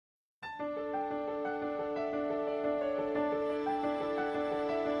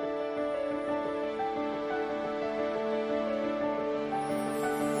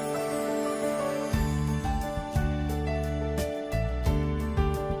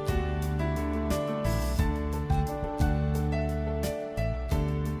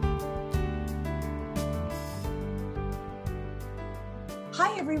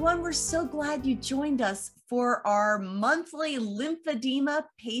everyone. We're so glad you joined us for our monthly lymphedema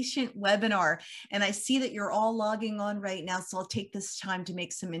patient webinar. And I see that you're all logging on right now, so I'll take this time to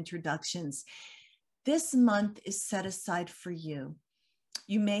make some introductions. This month is set aside for you.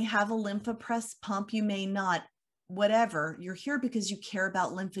 You may have a lymphopress pump, you may not. Whatever, you're here because you care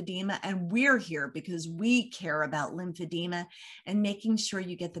about lymphedema, and we're here because we care about lymphedema and making sure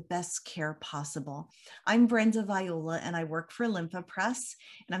you get the best care possible. I'm Brenda Viola, and I work for Lymphopress,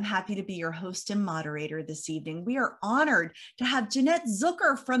 and I'm happy to be your host and moderator this evening. We are honored to have Jeanette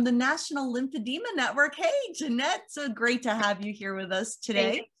Zucker from the National Lymphedema Network. Hey, Jeanette, so great to have you here with us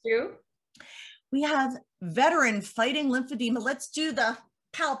today. Thank you. We have veteran fighting lymphedema. Let's do the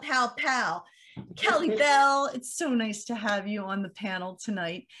pow, pow, pow. Kelly Bell, it's so nice to have you on the panel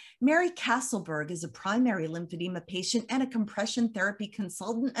tonight. Mary Castleberg is a primary lymphedema patient and a compression therapy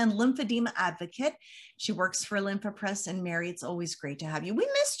consultant and lymphedema advocate. She works for Lymphopress. And Mary, it's always great to have you. We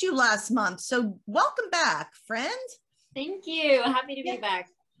missed you last month, so welcome back, friend. Thank you. Happy to be back.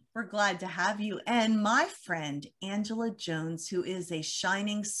 We're glad to have you. And my friend, Angela Jones, who is a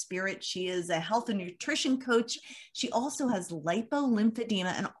shining spirit. She is a health and nutrition coach. She also has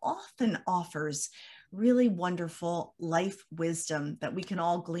lymphedema and often offers really wonderful life wisdom that we can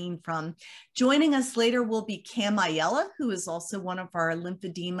all glean from. Joining us later will be Cam Ayala, who is also one of our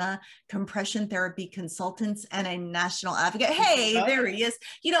lymphedema compression therapy consultants and a national advocate. Hey, there he is,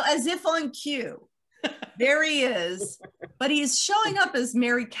 you know, as if on cue. There he is, but he's showing up as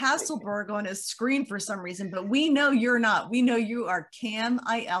Mary Castleberg on his screen for some reason, but we know you're not. We know you are Cam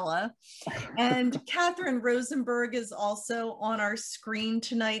Ayala. And Catherine Rosenberg is also on our screen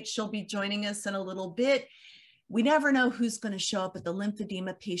tonight. She'll be joining us in a little bit. We never know who's going to show up at the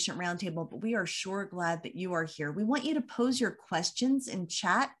Lymphedema Patient Roundtable, but we are sure glad that you are here. We want you to pose your questions in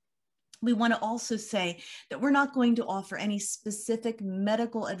chat. We want to also say that we're not going to offer any specific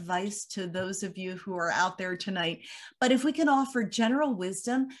medical advice to those of you who are out there tonight, but if we can offer general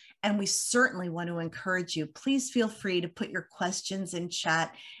wisdom, and we certainly want to encourage you, please feel free to put your questions in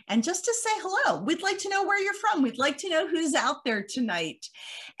chat and just to say hello. We'd like to know where you're from. We'd like to know who's out there tonight.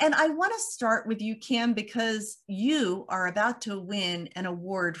 And I want to start with you, Cam, because you are about to win an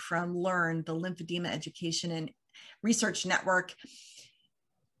award from Learn, the Lymphedema Education and Research Network.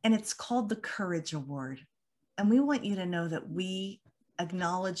 And it's called the Courage Award. And we want you to know that we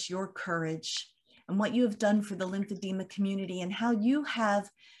acknowledge your courage and what you have done for the lymphedema community and how you have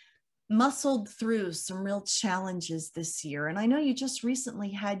muscled through some real challenges this year. And I know you just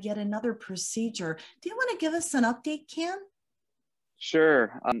recently had yet another procedure. Do you want to give us an update, Cam?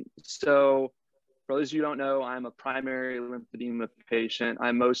 Sure. So for those of you who don't know, I'm a primary lymphedema patient.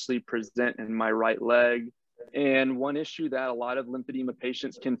 I mostly present in my right leg. And one issue that a lot of lymphedema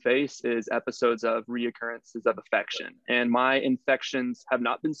patients can face is episodes of reoccurrences of infection. And my infections have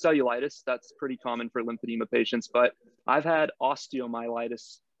not been cellulitis. That's pretty common for lymphedema patients, but I've had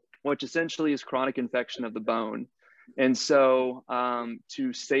osteomyelitis, which essentially is chronic infection of the bone. And so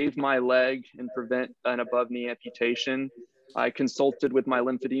to save my leg and prevent an above knee amputation, I consulted with my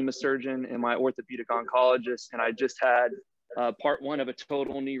lymphedema surgeon and my orthopedic oncologist, and I just had part one of a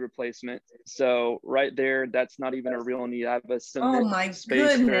total knee replacement. So right there, that's not even a real knee. I have a cement oh my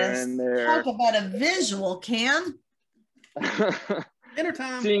spacer goodness. in there. Talk about a visual, Cam. Dinner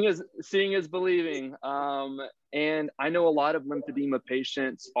time. Seeing is believing. And I know a lot of lymphedema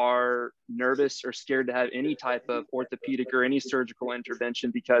patients are nervous or scared to have any type of orthopedic or any surgical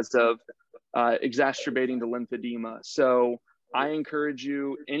intervention because of exacerbating the lymphedema. So I encourage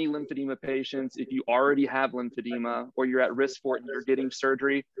you, any lymphedema patients, if you already have lymphedema or you're at risk for it and you're getting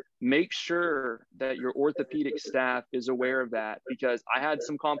surgery, make sure that your orthopedic staff is aware of that, because I had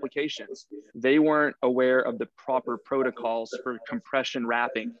some complications. They weren't aware of the proper protocols for compression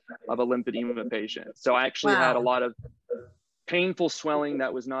wrapping of a lymphedema patient. So I actually had a lot of painful swelling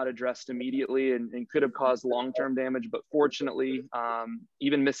that was not addressed immediately and could have caused long-term damage. But fortunately,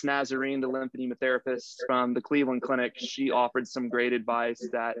 even Miss Nazarene, the lymphedema therapist from the Cleveland Clinic, she offered some great advice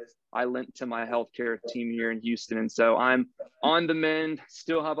that I lent to my healthcare team here in Houston. And so I'm on the mend,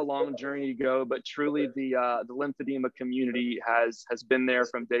 still have a long journey to go, but truly the lymphedema community has been there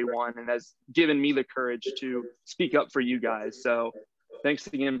from day one and has given me the courage to speak up for you guys. So thanks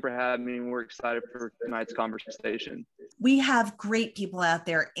again for having me. We're excited for tonight's conversation. We have great people out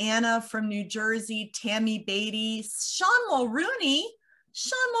there. Anna from New Jersey, Tammy Beatty, Sean Mulrooney.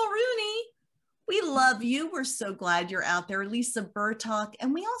 We love you. We're so glad you're out there. Lisa Burtock.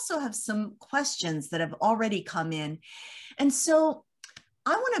 And we also have some questions that have already come in. And so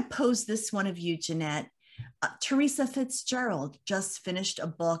I want to pose this one of you, Jeanette. Teresa Fitzgerald just finished a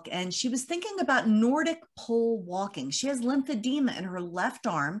book and she was thinking about Nordic pole walking. She has lymphedema in her left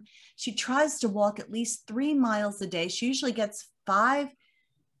arm. She tries to walk at least 3 miles a day. She usually gets 5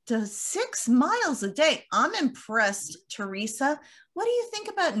 to 6 miles a day. I'm impressed, Teresa. What do you think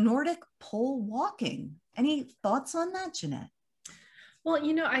about Nordic pole walking? Any thoughts on that, Jeanette? Well,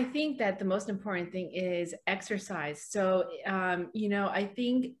 I think that the most important thing is exercise. So, I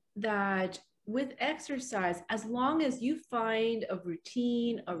think that with exercise, as long as you find a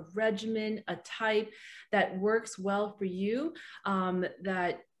routine, a regimen, a type that works well for you,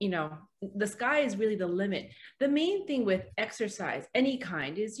 the sky is really the limit. The main thing with exercise, any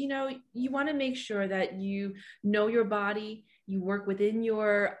kind, is, you want to make sure that you know your body, you work within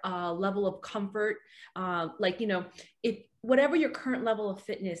your level of comfort. If whatever your current level of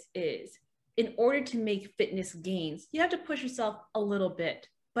fitness is, in order to make fitness gains, you have to push yourself a little bit,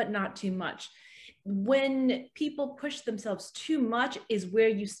 but not too much. When people push themselves too much is where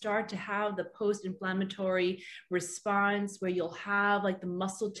you start to have the post-inflammatory response, where you'll have like the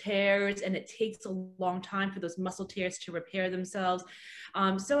muscle tears, and it takes a long time for those muscle tears to repair themselves.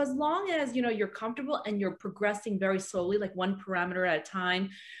 So as long as you're comfortable and you're progressing very slowly, like 1 parameter at a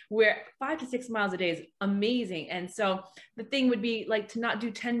time, where 5 to 6 miles a day is amazing. And so the thing would be like to not do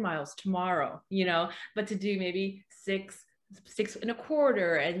 10 miles tomorrow, but to do maybe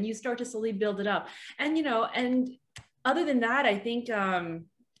 6.25, and you start to slowly build it up. And and other than that, I think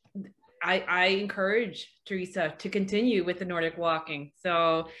I encourage Teresa to continue with the Nordic walking.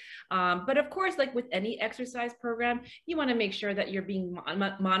 So but of course, like with any exercise program, you want to make sure that you're being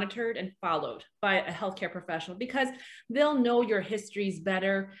monitored and followed by a healthcare professional, because they'll know your histories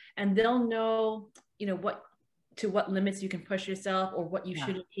better, and they'll know to what limits you can push yourself, or what you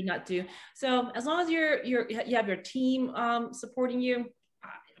should or should not do. So as long as you have your team supporting you,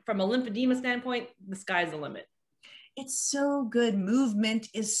 from a lymphedema standpoint, the sky's the limit. It's so good. Movement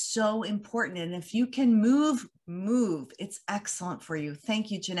is so important. And if you can move, it's excellent for you.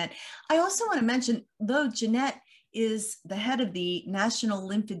 Thank you, Jeanette. I also want to mention, though Jeanette is the head of the National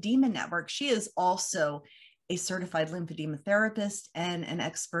Lymphedema Network, she is also a certified lymphedema therapist and an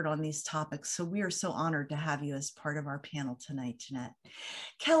expert on these topics. So we are so honored to have you as part of our panel tonight, Jeanette.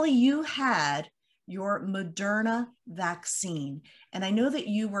 Kelly, you had your Moderna vaccine, and I know that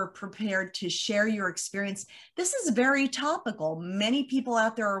you were prepared to share your experience. This is very topical. Many people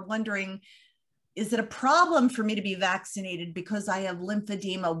out there are wondering, is it a problem for me to be vaccinated because I have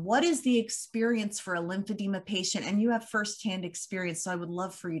lymphedema? What is the experience for a lymphedema patient? And you have firsthand experience, so I would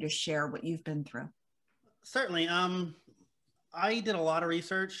love for you to share what you've been through. Certainly. I did a lot of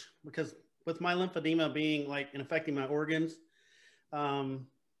research, because with my lymphedema being and affecting my organs, and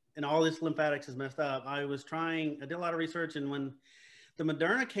all this lymphatics is messed up, I did a lot of research. And when the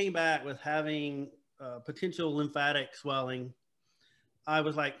Moderna came back with having potential lymphatic swelling, I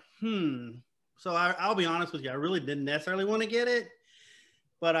was like, So I'll be honest with you, I really didn't necessarily want to get it,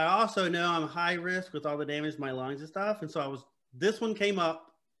 but I also know I'm high risk with all the damage to my lungs and stuff. And so this one came up,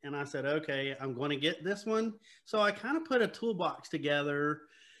 and I said, okay, I'm going to get this one. So I kind of put a toolbox together,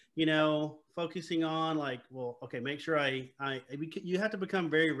 focusing on make sure you have to become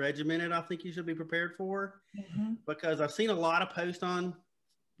very regimented. I think you should be prepared for, because I've seen a lot of posts on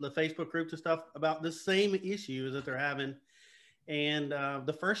the Facebook groups and stuff about the same issue that they're having. And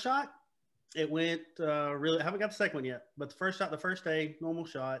the first shot, it went really, I haven't got the second one yet, but the first shot, the first day, normal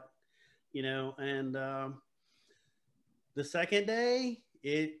shot, and the second day,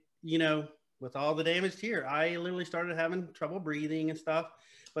 with all the damage here, I literally started having trouble breathing and stuff.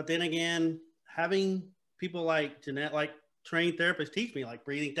 But then again, having people like Jeanette, like trained therapists, teach me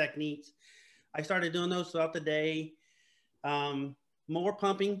breathing techniques, I started doing those throughout the day. More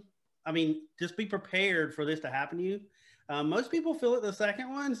pumping. I mean, just be prepared for this to happen to you. Most people feel it the second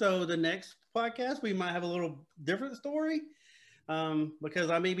one. So the next podcast, we might have a little different story,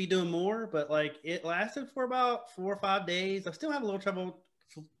 because I may be doing more, but it lasted for about 4 or 5 days. I still have a little trouble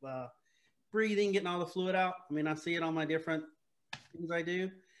breathing, getting all the fluid out. I mean, I see it on my different things I do,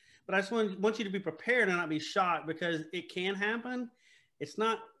 but I just want you to be prepared and not be shocked, because it can happen. It's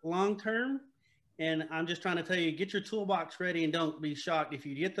not long-term. And I'm just trying to tell you, get your toolbox ready and don't be shocked. If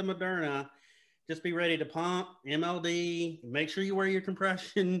you get the Moderna, just be ready to pump, MLD, make sure you wear your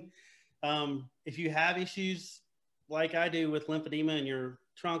compression. If you have issues like I do with lymphedema and your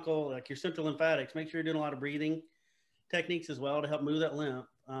truncal, like your central lymphatics, make sure you're doing a lot of breathing techniques as well to help move that lymph.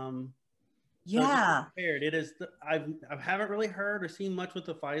 Yeah. So it is. I haven't really heard or seen much with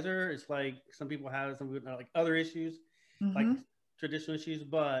the Pfizer. It's some people have some other issues, like traditional issues.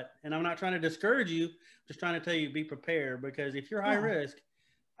 And I'm not trying to discourage you. Just trying to tell you, be prepared, because if you're high risk,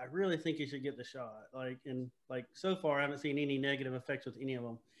 I really think you should get the shot. Like, and like so far, I haven't seen any negative effects with any of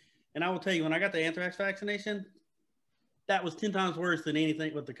them. And I will tell you, when I got the anthrax vaccination, that was 10 times worse than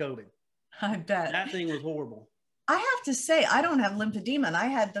anything with the COVID. I bet. That thing was horrible. I have to say, I don't have lymphedema, and I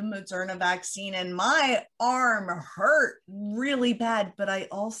had the Moderna vaccine, and my arm hurt really bad, but I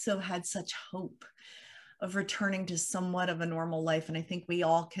also had such hope of returning to somewhat of a normal life. And I think we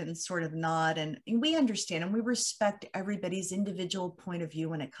all can sort of nod, and we understand and we respect everybody's individual point of view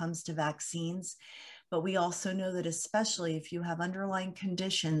when it comes to vaccines. But we also know that especially if you have underlying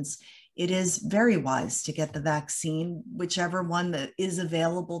conditions, it is very wise to get the vaccine, whichever one that is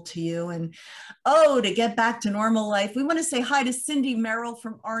available to you. And to get back to normal life, we want to say hi to Cindy Merrill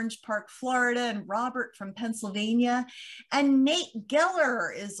from Orange Park, Florida, and Robert from Pennsylvania. And Nate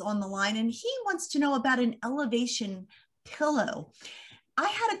Geller is on the line, and he wants to know about an elevation pillow. I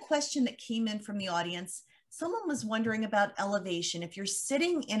had a question that came in from the audience. Someone was wondering about elevation. If you're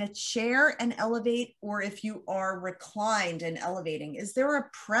sitting in a chair and elevate, or if you are reclined and elevating, is there a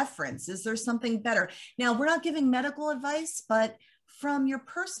preference? Is there something better? Now, we're not giving medical advice, but from your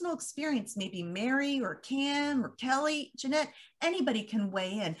personal experience, maybe Mary or Cam or Kelly, Jeanette, anybody can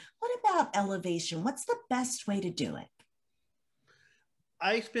weigh in. What about elevation? What's the best way to do it?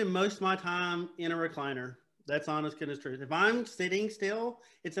 I spend most of my time in a recliner. That's honest goodness truth. If I'm sitting still,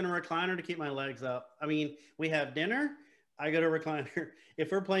 it's in a recliner to keep my legs up. I mean, we have dinner, I go to a recliner.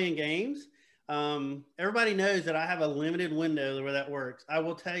 If we're playing games, everybody knows that I have a limited window where that works. I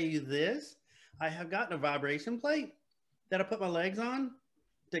will tell you this, I have gotten a vibration plate that I put my legs on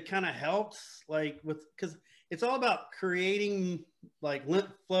that kind of helps, like because it's all about creating like lymph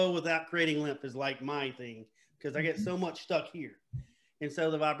flow without creating lymph is like my thing, because I get so much stuck here. And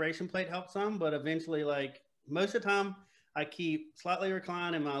so the vibration plate helps some, but eventually, like, most of the time I keep slightly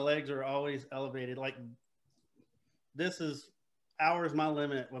reclined and my legs are always elevated. Like, this is hours my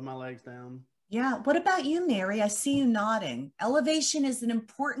limit with my legs down. Yeah. What about you, Mary? I see you nodding. Elevation is an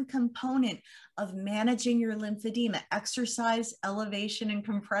important component of managing your lymphedema. Exercise, elevation, and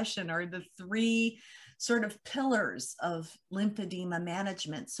compression are the three sort of pillars of lymphedema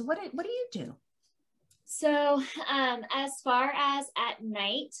management. So what do you do? So as far as at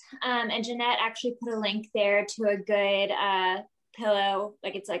night, and Jeanette actually put a link there to a good pillow,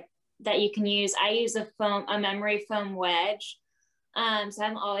 like it's like that you can use. I use a memory foam wedge. So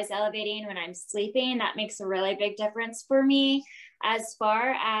I'm always elevating when I'm sleeping. That makes a really big difference for me. As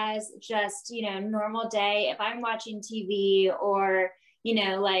far as just, normal day, if I'm watching TV or,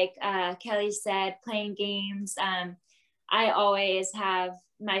 like Kelly said, playing games, I always have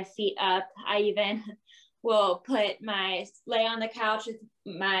my feet up. I even will lay on the couch with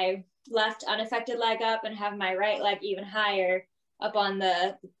my left unaffected leg up and have my right leg even higher up on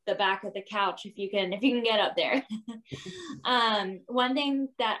the back of the couch if you can get up there. One thing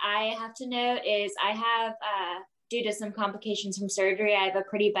that I have to note is I have, due to some complications from surgery, I have a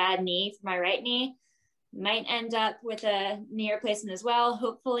pretty bad knee for my right knee. Might end up with a knee replacement as well.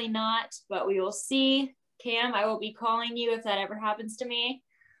 Hopefully not, but we will see. Cam, I will be calling you if that ever happens to me.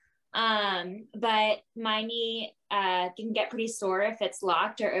 But my knee can get pretty sore if it's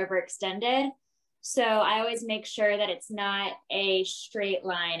locked or overextended. So I always make sure that it's not a straight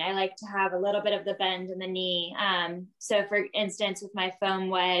line. I like to have a little bit of the bend in the knee. So for instance, with my foam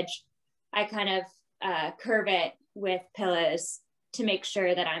wedge, I kind of curve it with pillows to make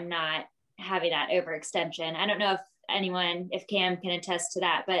sure that I'm not having that overextension. I don't know if Cam can attest to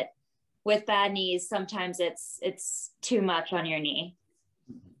that, but with bad knees, sometimes it's too much on your knee.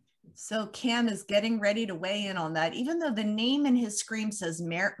 So Cam is getting ready to weigh in on that, even though the name in his screen says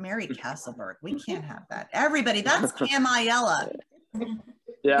Mary Castleberg. We can't have that. Everybody, that's Cam Ayala.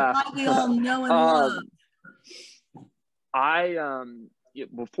 Yeah. We all know and love. I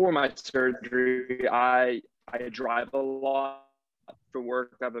before my surgery, I drive a lot for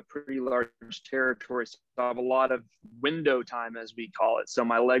work. I have a pretty large territory, so I have a lot of window time, as we call it. So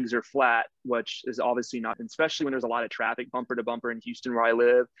my legs are flat, which is obviously not, especially when there's a lot of traffic bumper to bumper in Houston where I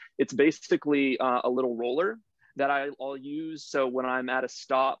live. It's basically a little roller that I'll use. So when I'm at a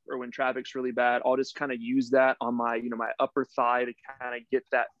stop or when traffic's really bad, I'll just kind of use that on my, my upper thigh to kind of get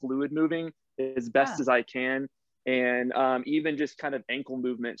that fluid moving as best as I can. And even just kind of ankle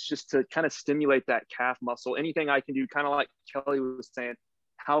movements, just to kind of stimulate that calf muscle. Anything I can do, kind of like Kelly was saying,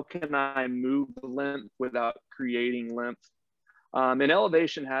 how can I move the lymph without creating lymph? And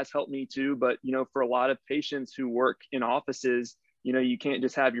elevation has helped me too, but, for a lot of patients who work in offices, you can't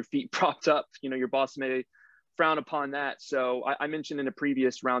just have your feet propped up. Your boss may frown upon that. So I mentioned in a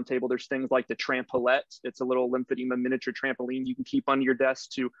previous roundtable, there's things like the trampoliette. It's a little lymphedema miniature trampoline you can keep on your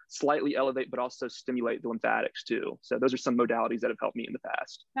desk to slightly elevate, but also stimulate the lymphatics too. So those are some modalities that have helped me in the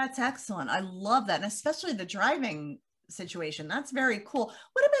past. That's excellent. I love that. And especially the driving situation. That's very cool.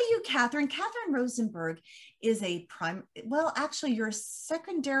 What about you, Catherine? Catherine Rosenberg is actually you're a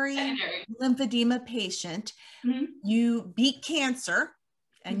secondary lymphedema patient. Mm-hmm. You beat cancer.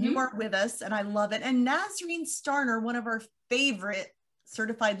 And mm-hmm. you are with us, and I love it. And Nazreen Starner, one of our favorite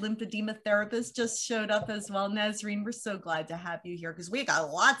certified lymphedema therapists, just showed up as well. Nazreen, we're so glad to have you here because we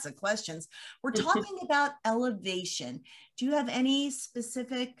got lots of questions. We're talking about elevation. Do you have any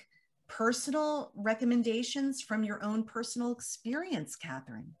specific personal recommendations from your own personal experience,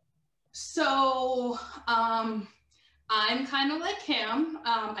 Catherine? So I'm kind of like him.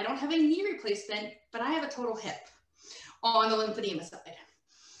 I don't have a knee replacement, but I have a total hip on the lymphedema side.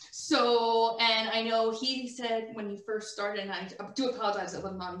 So, and I know he said when he first started, and I do apologize, it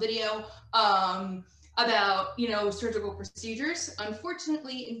wasn't on video, about, you know, surgical procedures.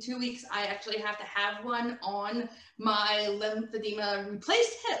 Unfortunately, in 2 weeks, I actually have to have one on my lymphedema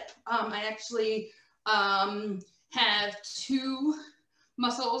replaced hip. I actually have 2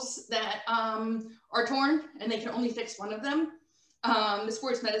 muscles that are torn, and they can only fix one of them. The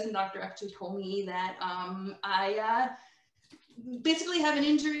sports medicine doctor actually told me that I basically have an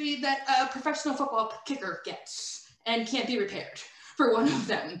injury that a professional football kicker gets and can't be repaired for one of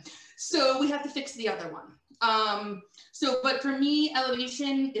them. So we have to fix the other one. But for me,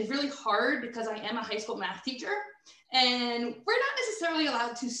 elevation is really hard because I am a high school math teacher and we're not necessarily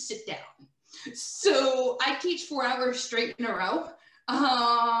allowed to sit down. So I teach 4 hours straight in a row.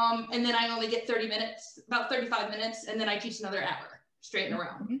 And then I only get 30 minutes, about 35 minutes, and then I teach another hour straight in a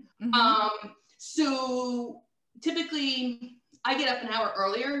row. Mm-hmm. So typically I get up an hour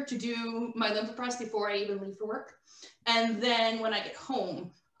earlier to do my lymph press before I even leave for work. And then when I get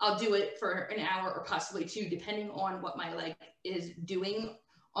home, I'll do it for an hour or possibly 2, depending on what my leg is doing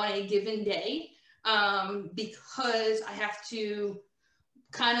on a given day, because I have to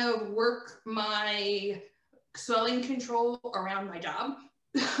kind of work my swelling control around my job,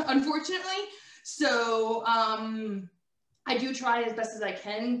 unfortunately. So I do try as best as I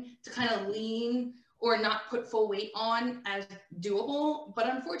can to kind of lean or not put full weight on as doable. But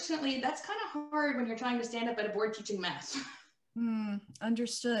unfortunately, that's kind of hard when you're trying to stand up at a board teaching math.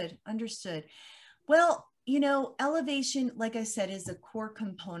 Understood. Well, you know, elevation, like I said, is a core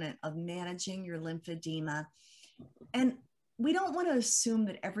component of managing your lymphedema. And we don't want to assume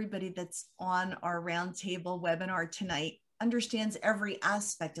that everybody that's on our roundtable webinar tonight understands every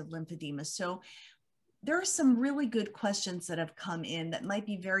aspect of lymphedema. So there are some really good questions that have come in that might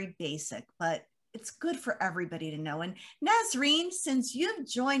be very basic, but it's good for everybody to know. And Nazreen, since you've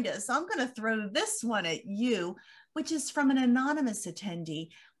joined us, I'm going to throw this one at you, which is from an anonymous attendee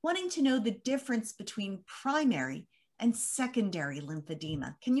wanting to know the difference between primary and secondary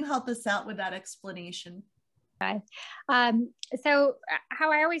lymphedema. Can you help us out with that explanation? So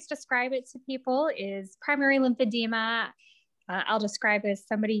how I always describe it to people is primary lymphedema. I'll describe as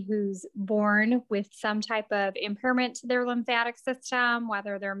somebody who's born with some type of impairment to their lymphatic system,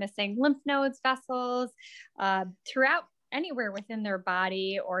 whether they're missing lymph nodes, vessels, throughout anywhere within their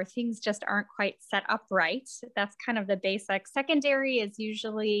body, or things just aren't quite set up right. That's kind of the basic. Secondary is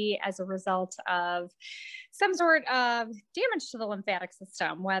usually as a result of some sort of damage to the lymphatic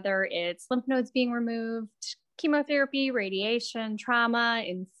system, whether it's lymph nodes being removed, chemotherapy, radiation, trauma,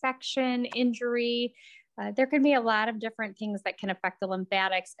 infection, injury. There can be a lot of different things that can affect the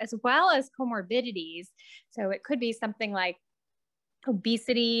lymphatics, as well as comorbidities. So it could be something like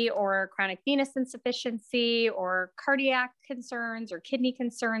obesity or chronic venous insufficiency or cardiac concerns or kidney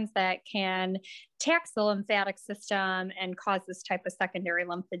concerns that can tax the lymphatic system and cause this type of secondary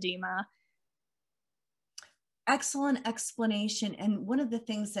lymphedema. Excellent explanation. And one of the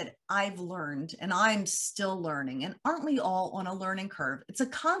things that I've learned, and I'm still learning, and aren't we all on a learning curve? It's a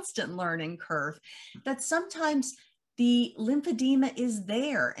constant learning curve, that sometimes the lymphedema is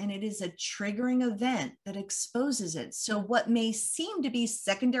there and it is a triggering event that exposes it. So what may seem to be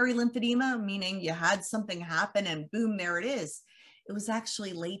secondary lymphedema, meaning you had something happen and boom, there it is, it was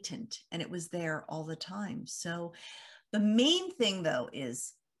actually latent and it was there all the time. So the main thing though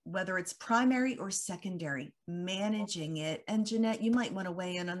is, whether it's primary or secondary, managing it. And Jeanette, you might want to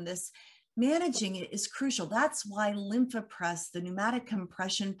weigh in on this. Managing it is crucial. That's why LymphaPress, the pneumatic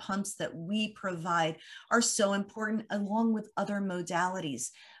compression pumps that we provide, are so important, along with other modalities.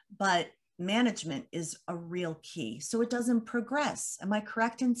 But management is a real key, so it doesn't progress. Am I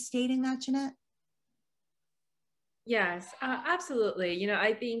correct in stating that, Jeanette? Yes, absolutely. You know,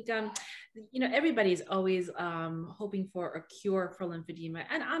 I think everybody's always hoping for a cure for lymphedema.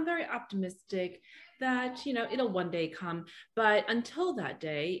 And I'm very optimistic that, it'll one day come. But until that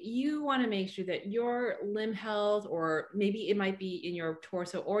day, you want to make sure that your limb health, or maybe it might be in your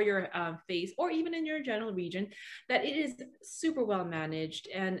torso or your face, or even in your genital region, that it is super well managed.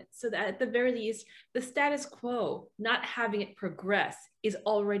 And so that at the very least, the status quo, not having it progress, is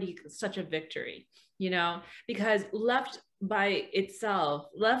already such a victory, because left by itself,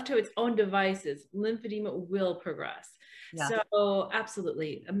 left to its own devices, lymphedema will progress. Yeah. So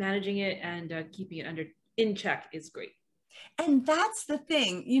absolutely, managing it and keeping it in check is great. And that's the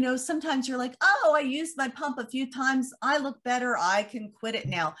thing, sometimes you're like, oh, I used my pump a few times, I look better, I can quit it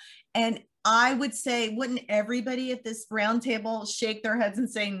now. And I would say, wouldn't everybody at this roundtable shake their heads and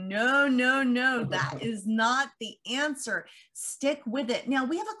say, no, no, no, that is not the answer. Stick with it. Now,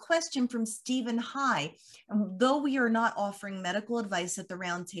 we have a question from Stephen High. And though we are not offering medical advice at the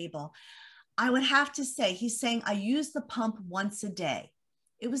roundtable, I would have to say, he's saying, I use the pump once a day.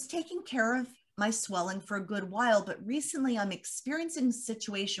 It was taking care of my swelling for a good while, but recently I'm experiencing a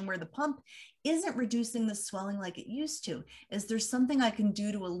situation where the pump isn't reducing the swelling like it used to. Is there something I can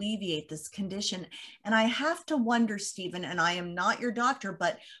do to alleviate this condition? And I have to wonder, Stephen, and I am not your doctor,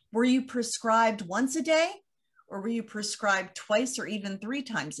 but were you prescribed once a day, or were you prescribed twice or even 3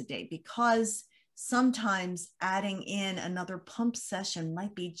 times a day? Because sometimes adding in another pump session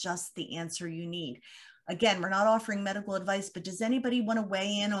might be just the answer you need. Again, we're not offering medical advice, but does anybody want to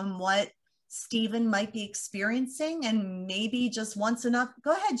weigh in on what Stephen might be experiencing, and maybe just once enough?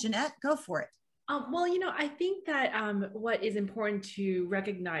 Go ahead, Jeanette, go for it. Well, I think that what is important to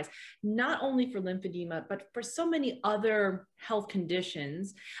recognize, not only for lymphedema, but for so many other health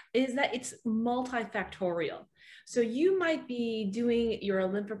conditions, is that it's multifactorial. So you might be doing your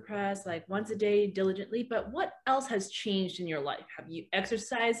lymphopress like once a day diligently, but what else has changed in your life? Have you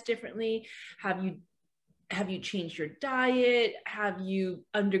exercised differently? Have you changed your diet? Have you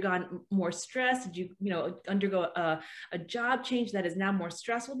undergone more stress? Did you, undergo a job change that is now more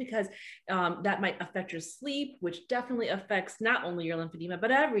stressful? Because that might affect your sleep, which definitely affects not only your lymphedema,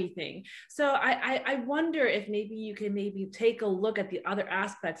 but everything. So I wonder if maybe you can take a look at the other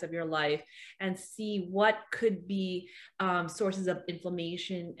aspects of your life and see what could be sources of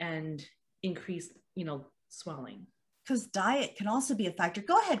inflammation and increased, swelling. Because diet can also be a factor.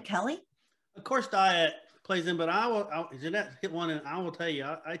 Go ahead, Kelly. Of course, diet plays in, but Jeanette hit one, and I will tell you,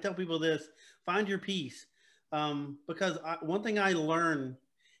 I tell people this: find your peace, because one thing I learned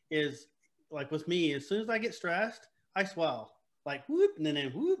is, like with me, as soon as I get stressed, I swell, like whoop, and then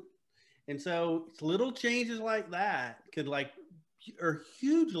whoop, and so it's little changes like that could or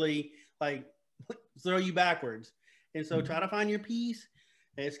hugely throw you backwards. And so try to find your peace.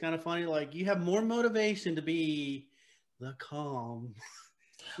 It's kind of funny, like you have more motivation to be the calm,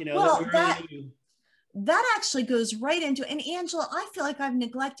 well, that actually goes right into, and Angela, I feel like I've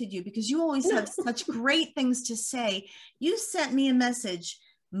neglected you because you always have such great things to say. You sent me a message,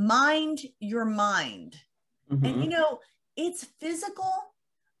 mind your mind. Mm-hmm. And it's physical,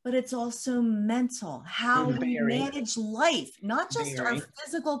 but it's also mental, how we manage life, not just our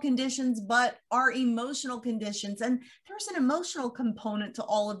physical conditions, but our emotional conditions. And there's an emotional component to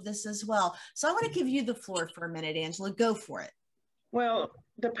all of this as well. So I want to give you the floor for a minute, Angela. Go for it. Well,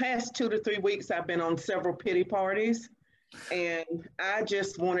 the past 2 to 3 weeks, I've been on several pity parties, and I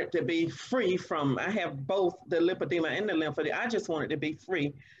just wanted to be free from, I have both the lymphedema and the lymphedema. I just wanted to be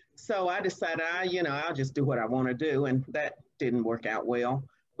free. So I decided, I'll just do what I want to do. And that didn't work out well.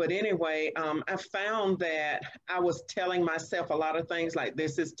 But anyway, I found that I was telling myself a lot of things like,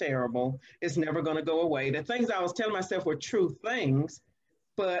 this is terrible. It's never going to go away. The things I was telling myself were true things,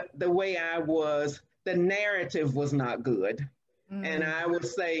 but the way the narrative was not good. And I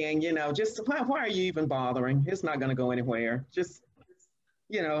was saying, just why are you even bothering? It's not going to go anywhere. Just,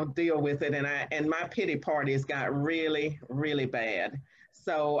 deal with it. And my pity parties got really, really bad.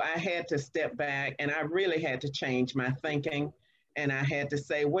 So I had to step back, and I really had to change my thinking. And I had to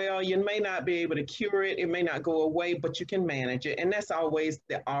say, well, you may not be able to cure it. It may not go away, but you can manage it. And that's always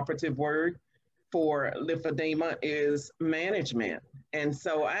the operative word for lymphedema, is management. And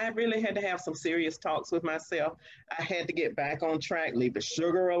so I really had to have some serious talks with myself. I had to get back on track, leave the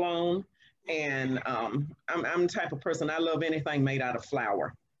sugar alone. And I'm the type of person, I love anything made out of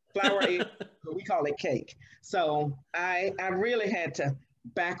flour. Flour is, we call it cake. So I really had to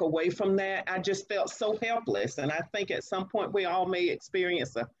back away from that. I just felt so helpless. And I think at some point we all may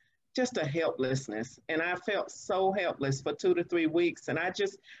experience just a helplessness. And I felt so helpless for 2 to 3 weeks. And I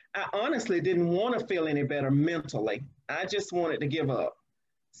honestly didn't want to feel any better mentally. I just wanted to give up.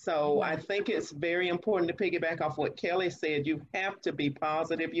 So I think it's very important to piggyback off what Kelly said. You have to be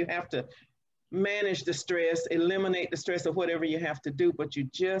positive. You have to manage the stress, eliminate the stress of whatever you have to do, but you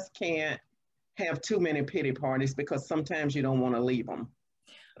just can't have too many pity parties because sometimes you don't want to leave them.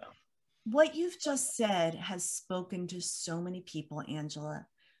 So. What you've just said has spoken to so many people, Angela,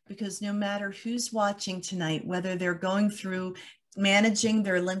 because no matter who's watching tonight, whether they're going through managing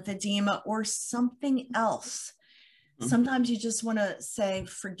their lymphedema or something else, sometimes you just want to say,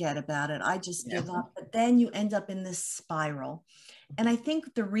 forget about it. I just give up. But then you end up in this spiral. And I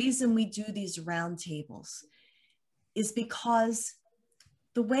think the reason we do these roundtables is because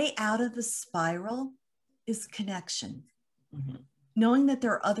the way out of the spiral is connection. Knowing that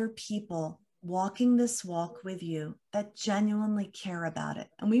there are other people walking this walk with you that genuinely care about it.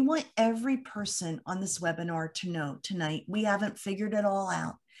 And we want every person on this webinar to know tonight, we haven't figured it all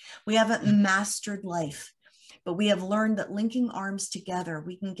out. We haven't mastered life, but we have learned that linking arms together,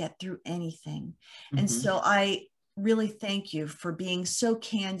 we can get through anything. And so I really thank you for being so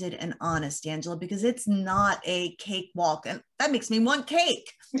candid and honest, Angela, because it's not a cakewalk, and that makes me want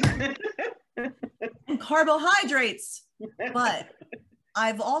cake and carbohydrates. But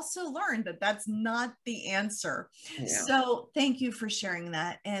I've also learned that that's not the answer. So thank you for sharing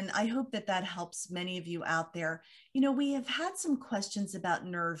that. And I hope that that helps many of you out there. You know, we have had some questions about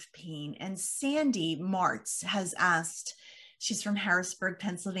nerve pain, and Sandy Martz has asked, she's from Harrisburg,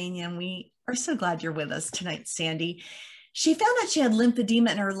 Pennsylvania, and we are so glad you're with us tonight, Sandy. She found out she had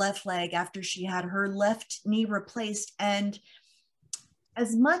lymphedema in her left leg after she had her left knee replaced. And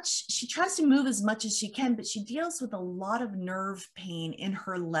as much, she tries to move as much as she can, but she deals with a lot of nerve pain in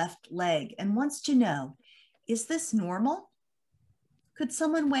her left leg and wants to know, is this normal? Could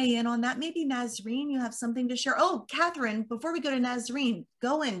someone weigh in on that? Maybe Nazreen, you have something to share. Oh, Catherine, before we go to Nazreen,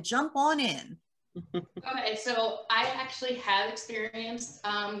 go in, jump on in. Okay, so I actually have experienced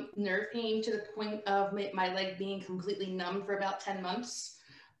nerve pain to the point of my leg being completely numb for about 10 months.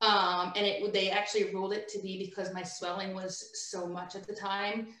 And they actually ruled it to be because my swelling was so much at the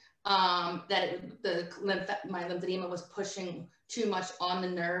time that my lymphedema was pushing too much on the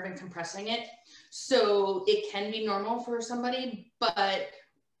nerve and compressing it. So it can be normal for somebody, but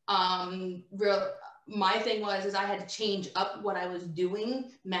my thing is I had to change up what I was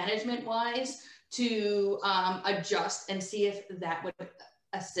doing management-wise to adjust and see if that would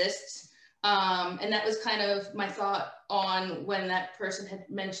assist. And that was kind of my thought on when that person had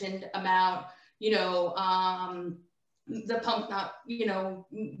mentioned about, you know, the pump not, you know,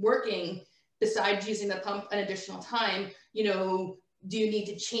 working. Besides using the pump an additional time, you know, do you need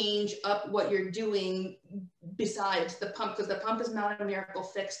to change up what you're doing besides the pump? Because the pump is not a miracle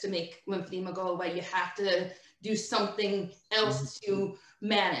fix to make lymphedema go away. You have to do something else to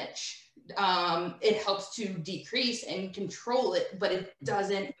manage. It helps to decrease and control it, but it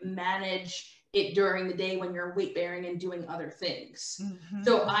doesn't manage it during the day when you're weight bearing and doing other things.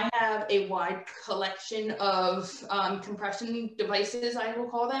 So I have a wide collection of compression devices, I will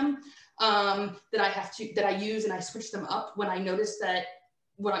call them, that I use, and I switch them up when I notice that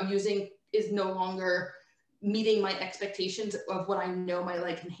what I'm using is no longer meeting my expectations of what I know my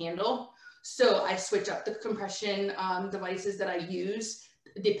leg can handle. So I switch up the compression devices that I use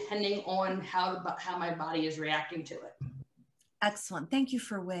depending on how my body is reacting to it. Excellent. Thank you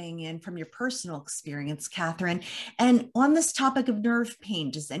for weighing in from your personal experience, Catherine. And on this topic of nerve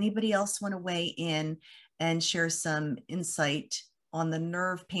pain, does anybody else want to weigh in and share some insight on the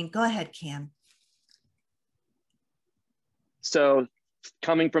nerve pain? Go ahead, Cam. So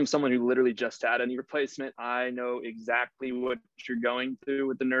coming from someone who literally just had a knee replacement, I know exactly what you're going through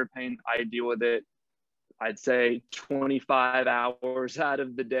with the nerve pain. I deal with it, I'd say 25 hours out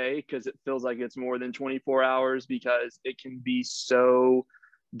of the day, because it feels like it's more than 24 hours because it can be so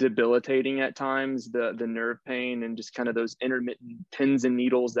debilitating at times, the nerve pain and just kind of those intermittent pins and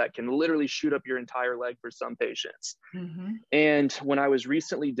needles that can literally shoot up your entire leg for some patients. And when I was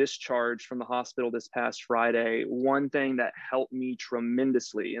recently discharged from the hospital this past Friday, one thing that helped me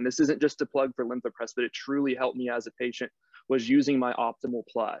tremendously, and this isn't just a plug for LymphaPress, but it truly helped me as a patient, was using my Optimal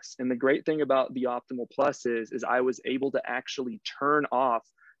Plus. And the great thing about the Optimal Plus is I was able to actually turn off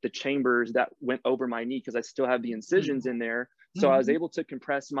the chambers that went over my knee because I still have the incisions in there. So I was able to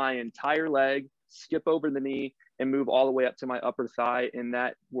compress my entire leg, skip over the knee, and move all the way up to my upper thigh. And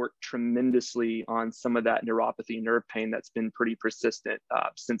that worked tremendously on some of that neuropathy nerve pain that's been pretty persistent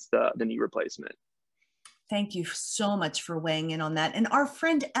since the knee replacement. Thank you so much for weighing in on that. And our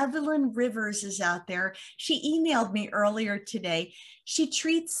friend Evelyn Rivers is out there. She emailed me earlier today. She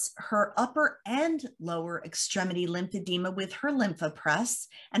treats her upper and lower extremity lymphedema with her LymphaPress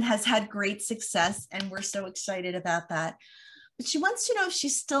and has had great success. And we're so excited about that. she wants to know if she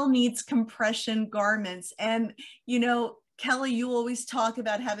still needs compression garments. And, you know, Kelly, you always talk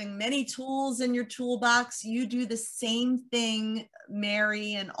about having many tools in your toolbox. You do the same thing,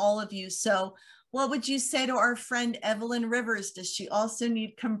 Mary, and all of you. So what would you say to our friend Evelyn Rivers? Does she also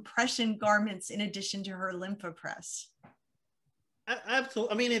need compression garments in addition to her LymphoPress?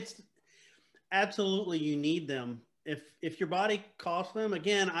 Absolutely. I mean, it's absolutely, you need them. If your body costs them,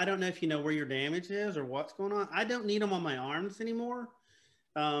 again, I don't know if you know where your damage is or what's going on. I don't need them on my arms anymore,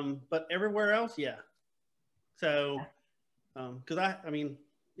 but everywhere else, yeah. So, because I mean,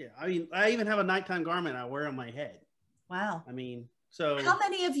 I even have a nighttime garment I wear on my head. Wow. I mean, so. How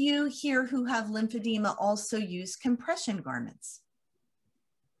many of you here who have lymphedema also use compression garments?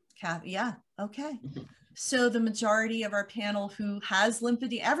 Yeah, okay. So the majority of our panel who has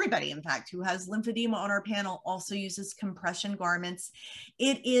lymphedema, everybody in fact, who has lymphedema on our panel also uses compression garments.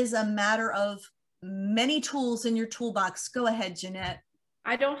 It is a matter of many tools in your toolbox. Go ahead, Jeanette.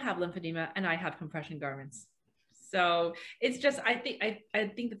 I don't have lymphedema and I have compression garments. So it's just, I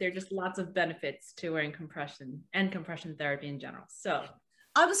think that there are just lots of benefits to wearing compression and compression therapy in general. So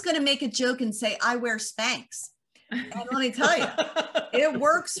I was going to make a joke and say, I wear Spanx. And let me tell you, it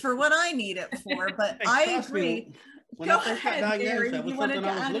works for what I need it for, but Hey, I trust agree. me, when Go I first got ahead, diagnosed, Mary, that was you wanted something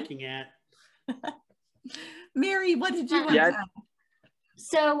I to was add? looking at. Mary, what did you want to add?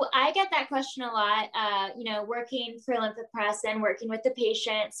 So I get that question a lot, you know, working for LymphoPress and working with the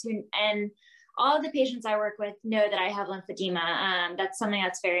patients and all of the patients I work with know that I have lymphedema. That's something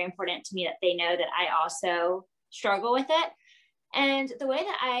that's very important to me, that they know that I also struggle with it. And the way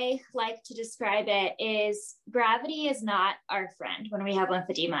that I like to describe it is gravity is not our friend when we have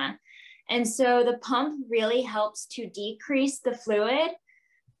lymphedema. And so the pump really helps to decrease the fluid.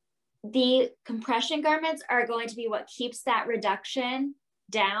 The compression garments are going to be what keeps that reduction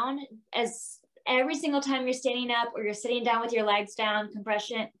down. As every single time you're standing up or you're sitting down with your legs down,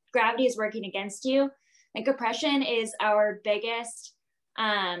 gravity is working against you. And compression is our biggest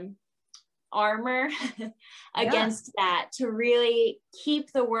armor against that, to really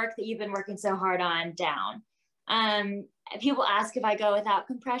keep the work that you've been working so hard on down. People ask if I go without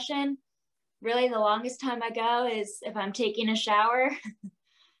compression. Really, the longest time I go is if I'm taking a shower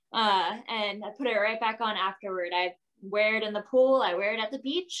and I put it right back on afterward. I wear it in the pool, I wear it at the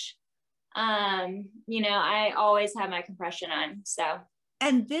beach. You know, I always have my compression on. So.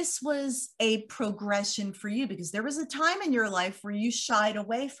 And this was a progression for you because there was a time in your life where you shied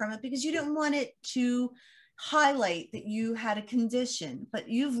away from it because you didn't want it to highlight that you had a condition, but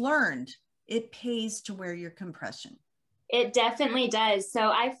you've learned it pays to wear your compression. It definitely does.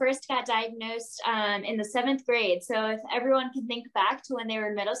 So I first got diagnosed in the 7th grade. So if everyone can think back to when they were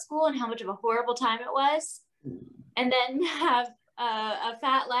in middle school and how much of a horrible time it was, and then have a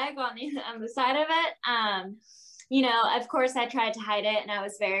fat leg on the side of it, you know, of course I tried to hide it and I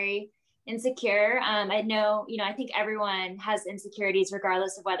was very insecure. I know, you know, I think everyone has insecurities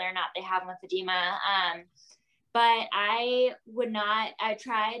regardless of whether or not they have lymphedema. But I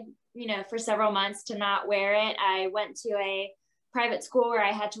tried, you know, for several months to not wear it. I went to a private school where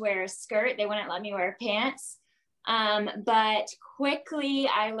I had to wear a skirt. They wouldn't let me wear pants. But quickly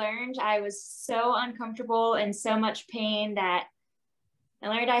I learned I was so uncomfortable and so much pain that I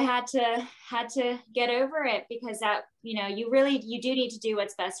learned I had to get over it, because that, you know, you do need to do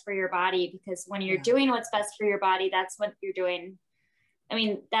what's best for your body, because when you're doing what's best for your body, that's what you're doing. I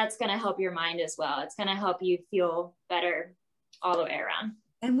mean, that's going to help your mind as well. It's going to help you feel better all the way around.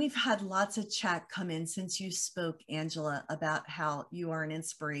 And we've had lots of chat come in since you spoke, Angela, about how you are an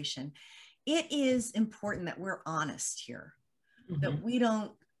inspiration. It is important that we're honest here, that we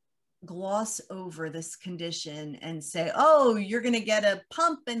don't gloss over this condition and say, oh, you're going to get a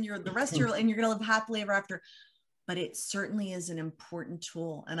pump and you're going to live happily ever after. But it certainly is an important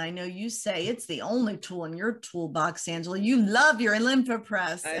tool. And I know you say it's the only tool in your toolbox, Angela. You love your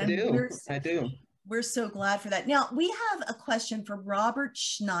LymphoPress. I do. We're so glad for that. Now, we have a question for Robert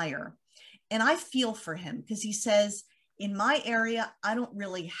Schneier, and I feel for him because he says, in my area, I don't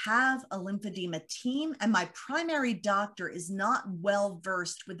really have a lymphedema team, and my primary doctor is not well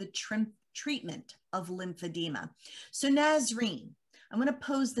versed with the treatment of lymphedema. So Nazreen, I'm going to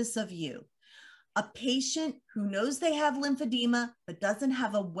pose this of you. A patient who knows they have lymphedema but doesn't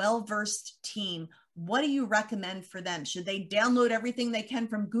have a well-versed team, what do you recommend for them? Should they download everything they can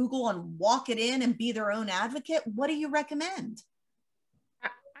from Google and walk it in and be their own advocate? What do you recommend?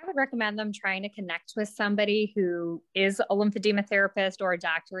 I would recommend them trying to connect with somebody who is a lymphedema therapist or a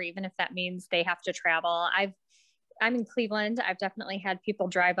doctor, even if that means they have to travel. I'm in Cleveland. I've definitely had people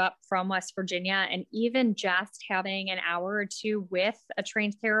drive up from West Virginia, and even just having an hour or two with a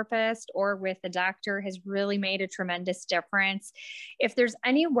trained therapist or with a doctor has really made a tremendous difference. If there's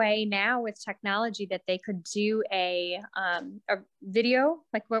any way now with technology that they could do a video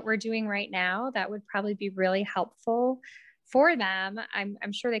like what we're doing right now, that would probably be really helpful for them.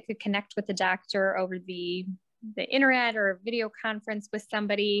 I'm sure they could connect with the doctor over the internet or a video conference with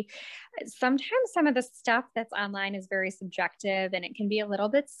somebody. Sometimes some of the stuff that's online is very subjective and it can be a little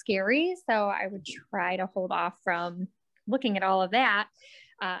bit scary. So I would try to hold off from looking at all of that.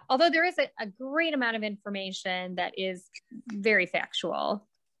 Although there is a great amount of information that is very factual.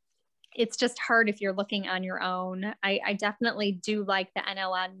 It's just hard if you're looking on your own. I definitely do like the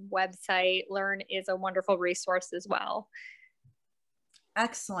NLN website. Learn is a wonderful resource as well.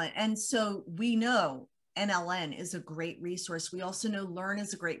 Excellent. And so we know NLN is a great resource. We also know Learn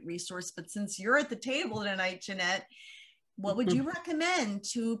is a great resource, but since you're at the table tonight, Jeanette, what would you recommend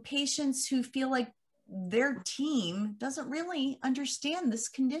to patients who feel like their team doesn't really understand this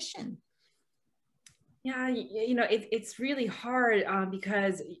condition? Yeah, you know, it's really hard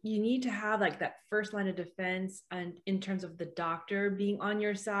because you need to have like that first line of defense and in terms of the doctor being on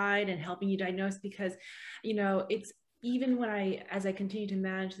your side and helping you diagnose, because, you know, it's even when as I continue to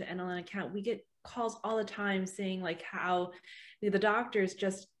manage the NLN account, we get calls all the time saying like how the doctors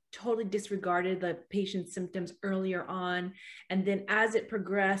just totally disregarded the patient's symptoms earlier on, and then as it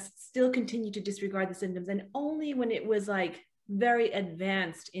progressed still continued to disregard the symptoms, and only when it was like very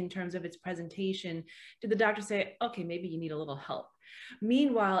advanced in terms of its presentation did the doctor say, okay, maybe you need a little help.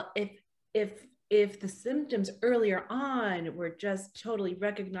 Meanwhile, if the symptoms earlier on were just totally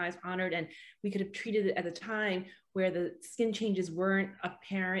recognized, honored, and we could have treated it at the time where the skin changes weren't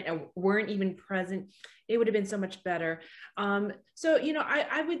apparent and weren't even present, it would have been so much better. So, you know,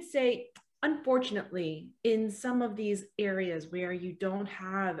 I would say, unfortunately, in some of these areas where you don't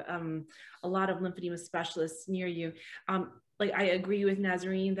have a lot of lymphedema specialists near you, like I agree with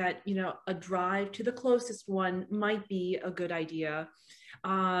Nazarene that, you know, a drive to the closest one might be a good idea.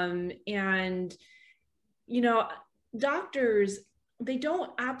 And, you know, doctors, they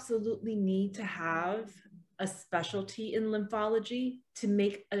don't absolutely need to have a specialty in lymphology to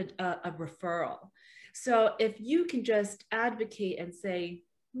make a referral. So if you can just advocate and say,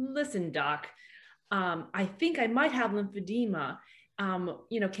 listen, doc, I think I might have lymphedema.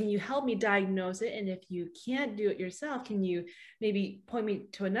 You know, can you help me diagnose it? And if you can't do it yourself, can you maybe point me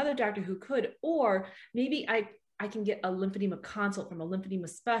to another doctor who could? Or maybe I can get a lymphedema consult from a lymphedema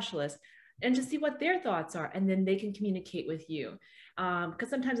specialist and to see what their thoughts are. And then they can communicate with you. Because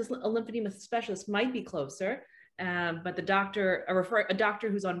sometimes a lymphedema specialist might be closer, but the doctor, a doctor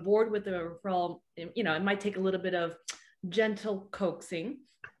who's on board with the referral, you know, it might take a little bit of gentle coaxing,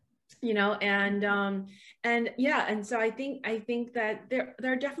 you know, and yeah, and so I think that there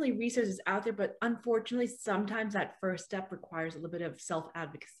are definitely resources out there, but unfortunately, sometimes that first step requires a little bit of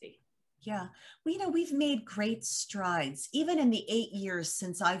self-advocacy. Yeah, well, you know, we've made great strides, even in the 8 years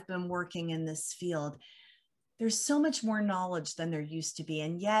since I've been working in this field. There's so much more knowledge than there used to be,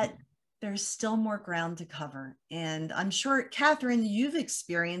 and yet there's still more ground to cover. And I'm sure, Catherine, you've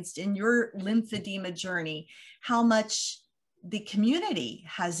experienced in your lymphedema journey how much the community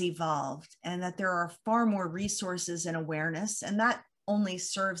has evolved and that there are far more resources and awareness, and that only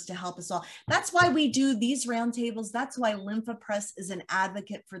serves to help us all. That's why we do these roundtables. That's why LymphaPress is an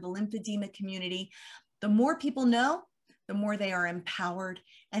advocate for the lymphedema community. The more people know, the more they are empowered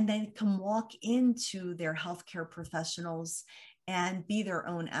and they can walk into their healthcare professionals and be their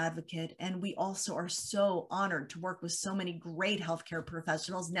own advocate. And we also are so honored to work with so many great healthcare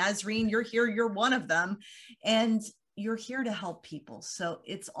professionals. Nazarene, you're here, you're one of them, and you're here to help people. So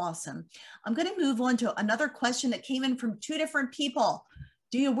it's awesome. I'm going to move on to another question that came in from 2 different people.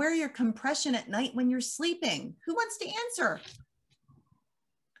 Do you wear your compression at night when you're sleeping? Who wants to answer?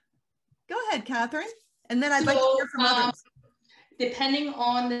 Go ahead, Catherine. And then I'd like to hear from others. Depending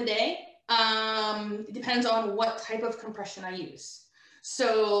on the day, it depends on what type of compression I use.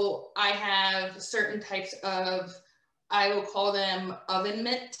 So I have certain types of, I will call them oven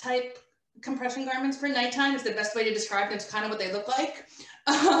mitt type compression garments for nighttime is the best way to describe them. It's kind of what they look like.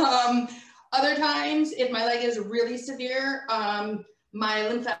 Other times, if my leg is really severe, my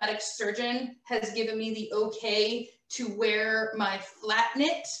lymphatic surgeon has given me the okay to wear my flat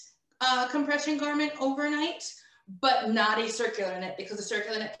knit compression garment overnight, but not a circular knit, because the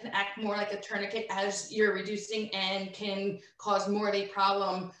circular knit can act more like a tourniquet as you're reducing and can cause more of a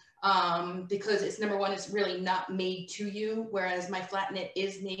problem because it's, number one, it's really not made to you, whereas my flat knit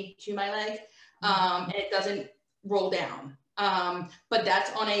is made to my leg and it doesn't roll down. But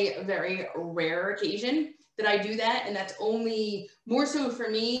that's on a very rare occasion. that I do that. And that's only more so for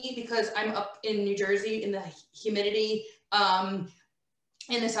me because I'm up in New Jersey in the humidity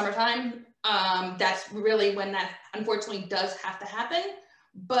in the summertime. That's really when that unfortunately does have to happen.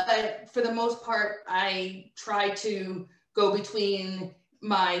 But for the most part, I try to go between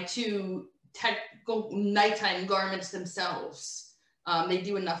my two technical nighttime garments themselves. They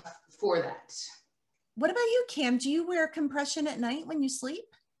do enough for that. What about you, Cam? Do you wear compression at night when you sleep?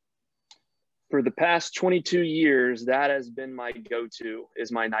 For the past 22 years, that has been my go-to,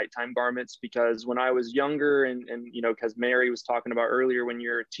 is my nighttime garments, because when I was younger and you know, because Mary was talking about earlier, when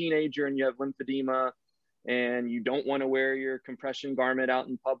you're a teenager and you have lymphedema and you don't want to wear your compression garment out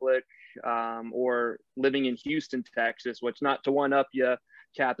in public, or living in Houston, Texas, which, not to one up you,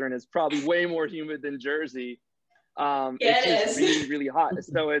 Catherine, is probably way more humid than Jersey. It's just really, really hot.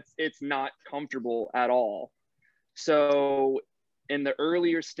 So it's not comfortable at all. So in the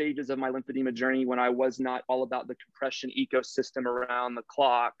earlier stages of my lymphedema journey, when I was not all about the compression ecosystem around the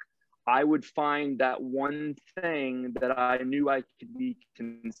clock, I would find that one thing that I knew I could be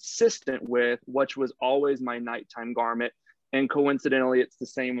consistent with, which was always my nighttime garment. And coincidentally, it's the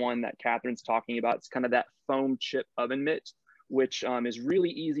same one that Catherine's talking about. It's kind of that foam chip oven mitt, which is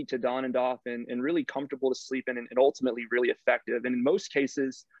really easy to don and doff and really comfortable to sleep in, and ultimately really effective. And in most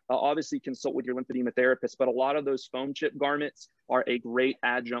cases, obviously consult with your lymphedema therapist, but a lot of those foam chip garments are a great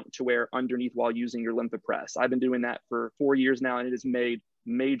adjunct to wear underneath while using your Lymphopress. I've been doing that for 4 years now, and it has made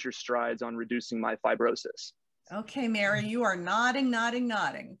major strides on reducing my fibrosis. Okay, Mary, you are nodding.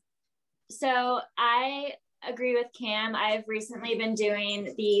 So I agree with Cam. I've recently been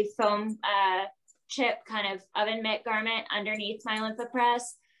doing the foam chip kind of oven mitt garment underneath my Lymphopress.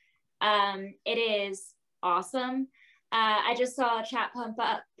 It is awesome. I just saw a chat pump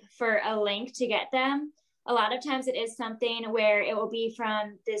up for a link to get them. A lot of times it is something where it will be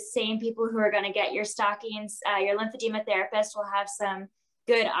from the same people who are going to get your stockings. Your lymphedema therapist will have some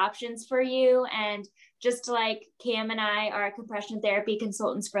good options for you. And just like Cam and I are compression therapy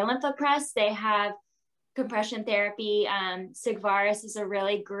consultants for Lymphopress, they have compression therapy. Sigvaris is a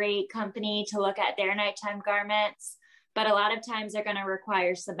really great company to look at their nighttime garments, but a lot of times they're going to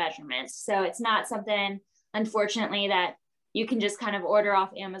require some measurements. So it's not something, unfortunately, that you can just kind of order off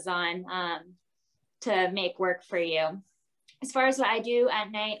Amazon to make work for you. As far as what I do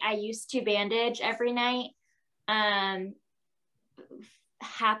at night, I used to bandage every night.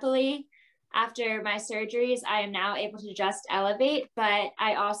 Happily, after my surgeries, I am now able to just elevate, but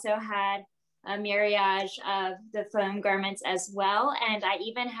I also had a myriad of the foam garments as well. And I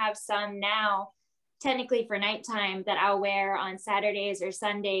even have some now, technically for nighttime, that I'll wear on Saturdays or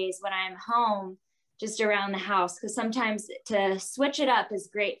Sundays when I'm home, just around the house. Because sometimes to switch it up is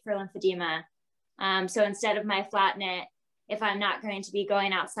great for lymphedema. So instead of my flat knit, if I'm not going to be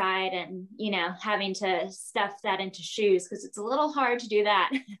going outside and, you know, having to stuff that into shoes, because it's a little hard to do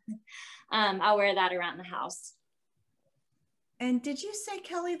that, I'll wear that around the house. And did you say,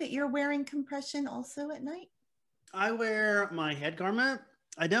 Kelly, that you're wearing compression also at night? I wear my head garment.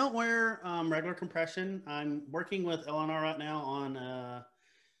 I don't wear regular compression. I'm working with Eleanor right now on,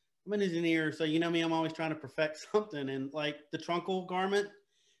 I'm an engineer, so you know me, I'm always trying to perfect something. And like the trunkle garment,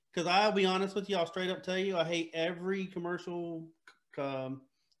 because I'll be honest with you, I'll straight up tell you, I hate every commercial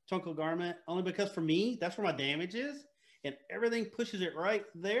trunkle garment, only because for me, that's where my damage is. And everything pushes it right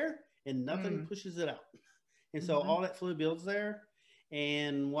there and nothing pushes it out. And so all that fluid builds there.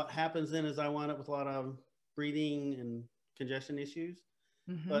 And what happens then is I wind up with a lot of breathing and congestion issues.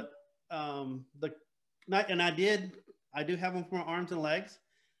 But I do have them for my arms and legs.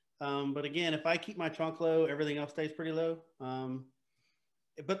 But again, if I keep my trunk low, everything else stays pretty low.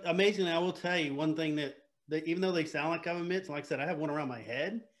 But amazingly, I will tell you one thing that even though they sound like oven mitts, like I said, I have one around my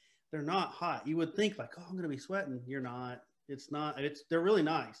head. They're not hot. You would think like, oh, I'm going to be sweating. You're not. It's not. They're really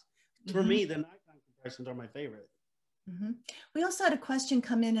nice. For me, the nighttime compressions are my favorite. We also had a question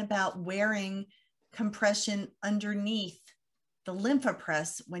come in about wearing compression underneath the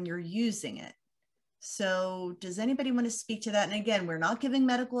Lymphopress when you're using it. So does anybody want to speak to that? And again, we're not giving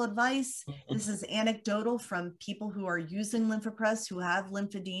medical advice. This is anecdotal from people who are using Lymphopress, who have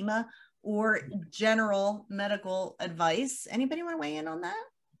lymphedema, or general medical advice. Anybody want to weigh in on that?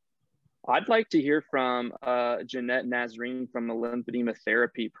 I'd like to hear from Jeanette Nazarene from a lymphedema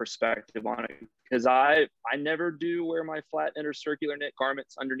therapy perspective on it, because I never do wear my flat intercircular knit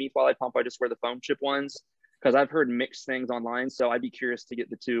garments underneath while I pump. I just wear the foam chip ones, because I've heard mixed things online. So I'd be curious to get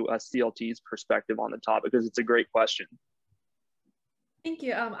the two CLT's perspective on the topic, because it's a great question. Thank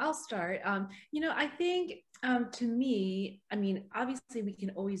you. I'll start. I think to me, I mean, obviously we can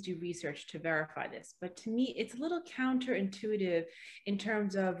always do research to verify this, but to me, it's a little counterintuitive in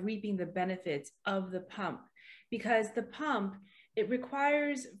terms of reaping the benefits of the pump, because the pump, it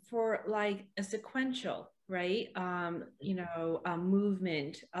requires for like a sequential, right?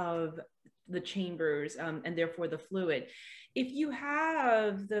 Movement of the chambers and therefore the fluid. If you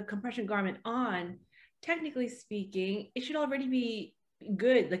have the compression garment on, technically speaking, it should already be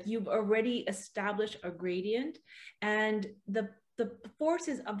good. Like you've already established a gradient, and the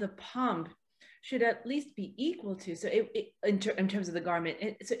forces of the pump should at least be equal to. So in terms of the garment,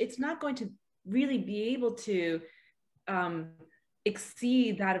 so it's not going to really be able to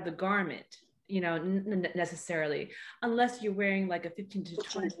exceed that of the garment, necessarily, unless you're wearing like a 15 to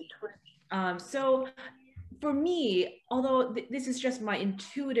 20. So for me, although this is just my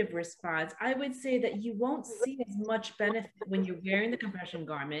intuitive response, I would say that you won't see as much benefit when you're wearing the compression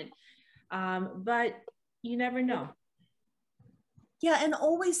garment, but you never know. Yeah, and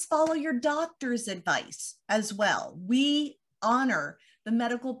always follow your doctor's advice as well. We honor the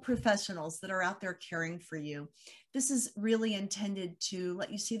medical professionals that are out there caring for you. This is really intended to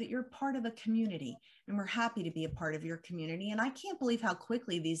let you see that you're part of a community, and we're happy to be a part of your community. And I can't believe how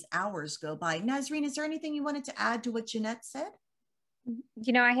quickly these hours go by. Nazreen, is there anything you wanted to add to what Jeanette said?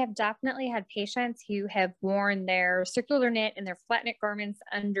 I have definitely had patients who have worn their circular knit and their flat knit garments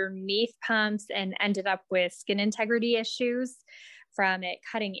underneath pumps and ended up with skin integrity issues from it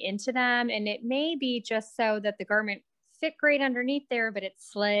cutting into them. And it may be just so that the garment fit great underneath there, but it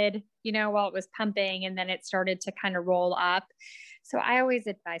slid, while it was pumping, and then it started to kind of roll up. So I always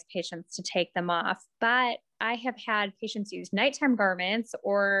advise patients to take them off, but I have had patients use nighttime garments,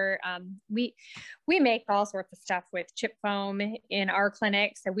 or we make all sorts of stuff with chip foam in our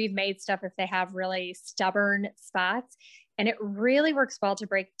clinic. So we've made stuff if they have really stubborn spots, and it really works well to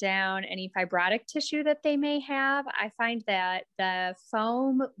break down any fibrotic tissue that they may have. I find that the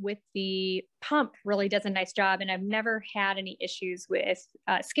foam with the pump really does a nice job, and I've never had any issues with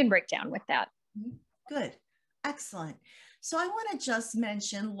skin breakdown with that. Good. Excellent. So I want to just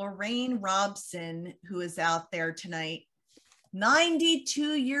mention Lorraine Robson, who is out there tonight,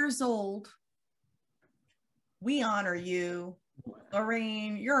 92 years old. We honor you,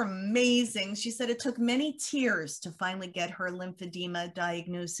 Lorraine. You're amazing. She said it took many tears to finally get her lymphedema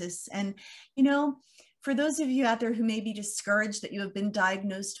diagnosis. And, for those of you out there who may be discouraged that you have been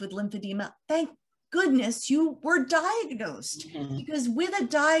diagnosed with lymphedema, thank goodness you were diagnosed, because with a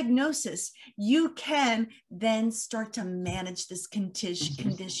diagnosis, you can then start to manage this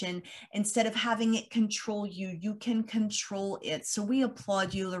condition. Instead of having it control you, you can control it. So we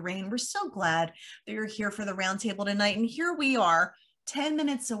applaud you, Lorraine. We're so glad that you're here for the roundtable tonight. And here we are, 10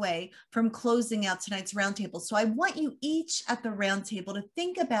 minutes away from closing out tonight's roundtable. So I want you each at the roundtable to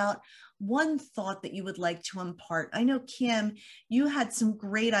think about one thought that you would like to impart. I know, Kim, you had some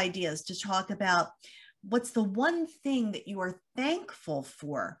great ideas to talk about. What's the one thing that you are thankful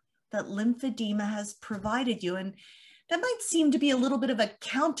for that lymphedema has provided you? And that might seem to be a little bit of a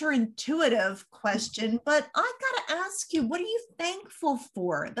counterintuitive question, but I got to ask you, what are you thankful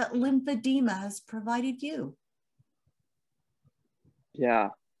for that lymphedema has provided you? Yeah.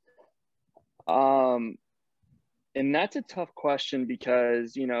 And that's a tough question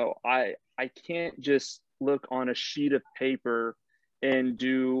because, I can't just look on a sheet of paper and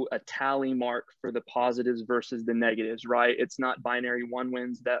do a tally mark for the positives versus the negatives, right? It's not binary. One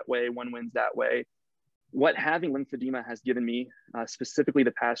wins that way, one wins that way. What having lymphedema has given me, specifically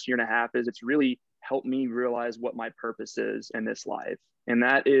the past year and a half, is it's really helped me realize what my purpose is in this life. And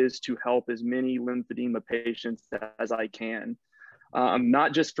that is to help as many lymphedema patients as I can.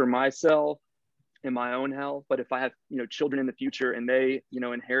 Not just for myself and my own health, but if I have, children in the future and they,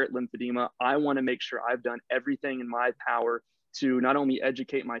 inherit lymphedema, I want to make sure I've done everything in my power to not only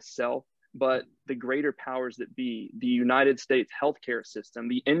educate myself, but the greater powers that be, the United States healthcare system,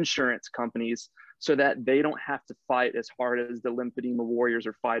 the insurance companies, so that they don't have to fight as hard as the lymphedema warriors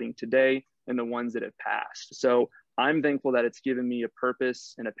are fighting today and the ones that have passed. So I'm thankful that it's given me a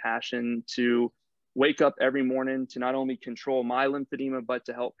purpose and a passion to wake up every morning to not only control my lymphedema, but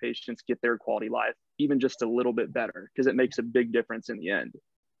to help patients get their quality life even just a little bit better, because it makes a big difference in the end.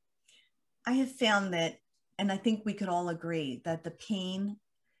 I have found that, and I think we could all agree, that the pain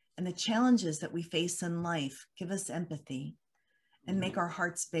and the challenges that we face in life give us empathy and make our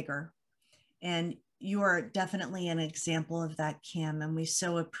hearts bigger. And you are definitely an example of that, Kim, and we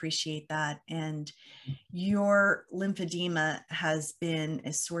so appreciate that. And your lymphedema has been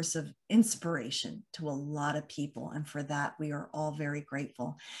a source of inspiration to a lot of people. And for that, we are all very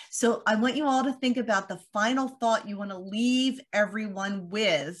grateful. So I want you all to think about the final thought you want to leave everyone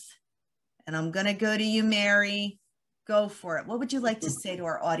with. And I'm going to go to you, Mary. Go for it. What would you like to say to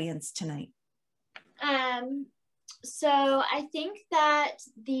our audience tonight? So I think that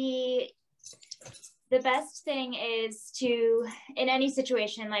the best thing is to, in any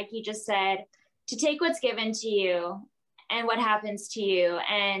situation, like you just said, to take what's given to you and what happens to you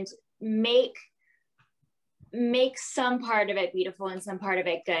and make some part of it beautiful and some part of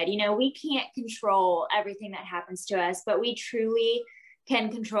it good. You know, we can't control everything that happens to us, but we truly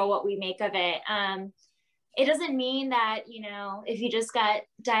can control what we make of it. It doesn't mean that, you know, if you just got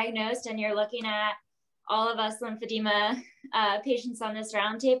diagnosed and you're looking at all of us lymphedema patients on this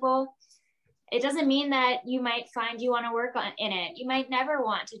roundtable, it doesn't mean that you might find you want to work in it. You might never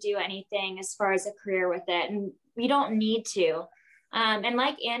want to do anything as far as a career with it, and we don't need to. And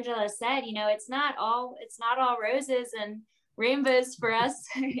like Angela said, you know, it's not all roses and rainbows for us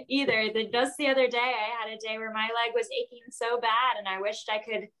either. Just the other day, I had a day where my leg was aching so bad, and I wished I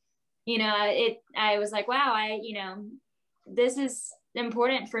could, you know, I was like, wow, you know, this is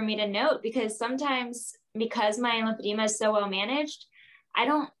important for me to note, because sometimes, because my lymphedema is so well managed, I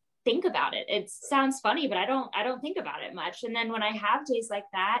don't think about it. It sounds funny, but I don't think about it much. And then when I have days like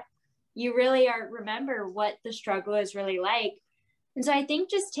that, you really remember what the struggle is really like. And so I think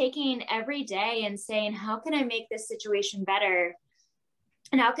just taking every day and saying, how can I make this situation better?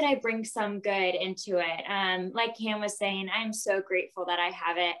 And how can I bring some good into it? Like Cam was saying, I'm so grateful that I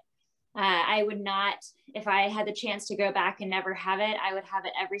have it. I would not, if I had the chance to go back and never have it, I would have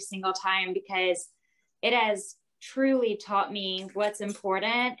it every single time, because it has truly taught me what's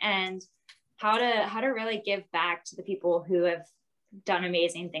important and how to really give back to the people who have done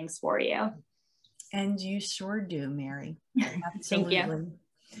amazing things for you. And you sure do, Mary. Thank you.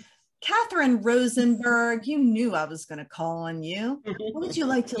 Catherine Rosenberg, you knew I was going to call on you. What would you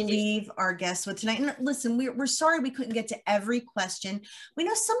like to leave our guests with tonight? And listen, we're sorry we couldn't get to every question. We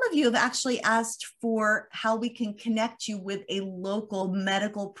know some of you have actually asked for how we can connect you with a local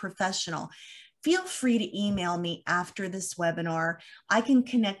medical professional. Feel free to email me after this webinar. I can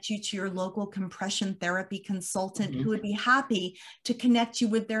connect you to your local compression therapy consultant who would be happy to connect you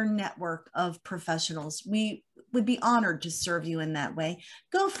with their network of professionals. We would be honored to serve you in that way.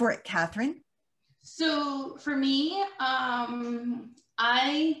 Go for it, Catherine. So for me,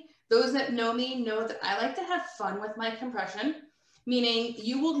 those that know me know that I like to have fun with my compression, meaning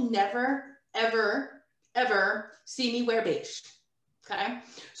you will never, ever, ever see me wear beige. Okay,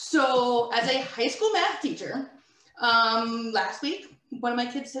 so as a high school math teacher, last week, one of my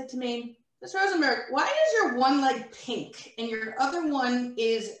kids said to me, Ms. Rosenberg, why is your one leg pink and your other one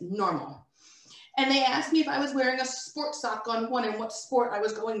is normal? And they asked me if I was wearing a sports sock on one and what sport I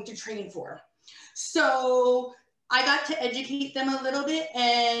was going to train for. So I got to educate them a little bit,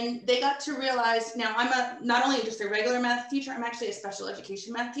 and they got to realize, now I'm not only just a regular math teacher, I'm actually a special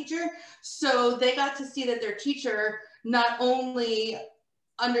education math teacher. So they got to see that their teacher not only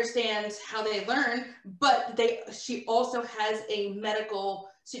understands how they learn, but she also has a medical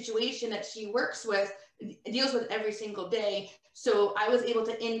situation that she works with, deals with every single day. So I was able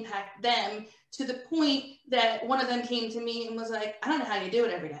to impact them to the point that one of them came to me and was like, I don't know how you do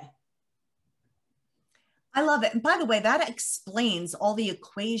it every day. I love it. And by the way, that explains all the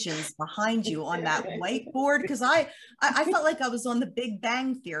equations behind you on that whiteboard, because I felt like I was on the Big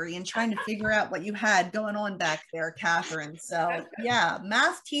Bang Theory and trying to figure out what you had going on back there, Catherine. So yeah,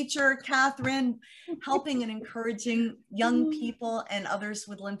 math teacher, Catherine, helping and encouraging young people and others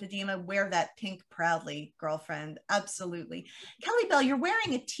with lymphedema. Wear that pink proudly, girlfriend. Absolutely. Kelly Bell, you're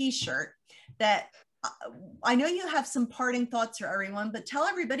wearing a t-shirt that I know you have some parting thoughts for everyone, but tell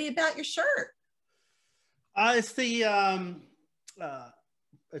everybody about your shirt. It's a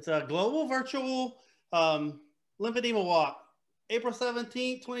global virtual lymphedema walk, April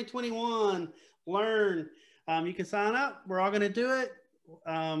 17th, 2021. Learn. You can sign up. We're all going to do it.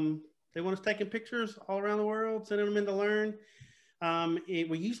 They want us taking pictures all around the world, sending them in to learn.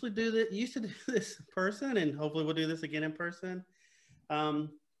 We used to do this in person, and hopefully we'll do this again in person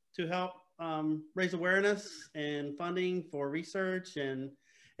to help raise awareness and funding for research and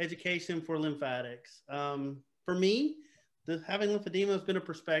education for lymphatics. For me, having lymphedema has been a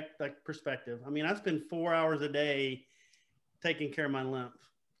perspective. I mean, I spend 4 hours a day taking care of my lymph.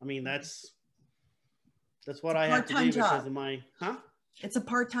 I mean, that's what I have to do because of my, It's a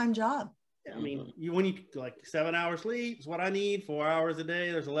part-time job. I mean, when you like 7 hours sleep is what I need, 4 hours a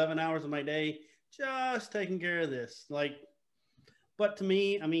day. There's 11 hours of my day just taking care of this. Like, but to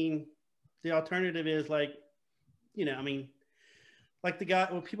me, I mean, the alternative is like, you know, I mean, like the guy,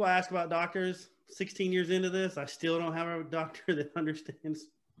 when people ask about doctors, 16 years into this, I still don't have a doctor that understands.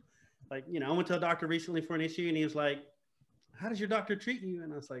 Like, you know, I went to a doctor recently for an issue and he was like, how does your doctor treat you?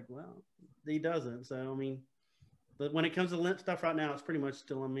 And I was like, well, he doesn't. So, I mean, but when it comes to lymph stuff right now, it's pretty much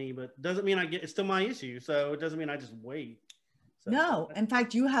still on me, but doesn't mean it's still my issue. So it doesn't mean I just wait. So, no, in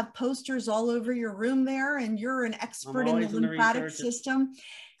fact, you have posters all over your room there, and you're an expert in the lymphatic system.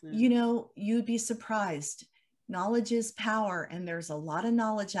 Yeah. You know, you'd be surprised. Knowledge is power, and there's a lot of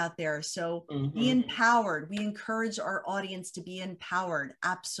knowledge out there. So be empowered. We encourage our audience to be empowered.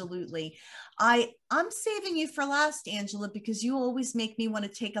 Absolutely. I'm saving you for last, Angela, because you always make me want to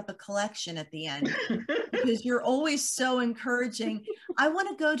take up a collection at the end because you're always so encouraging. I want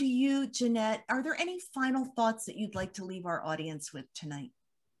to go to you, Jeanette. Are there any final thoughts that you'd like to leave our audience with tonight?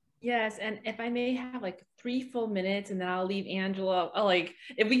 Yes, and if I may have like 3 full minutes, and then I'll leave Angela, like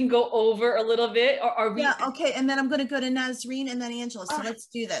if we can go over a little bit, or are we? Yeah, okay, and then I'm going to go to Nazreen and then Angela, so let's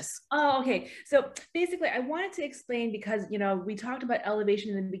do this. Oh, okay. So basically, I wanted to explain because, you know, we talked about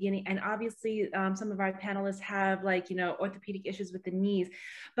elevation in the beginning, and obviously some of our panelists have like, you know, orthopedic issues with the knees,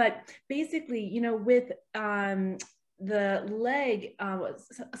 but basically, you know, with the leg,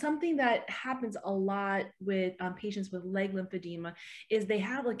 something that happens a lot with patients with leg lymphedema is they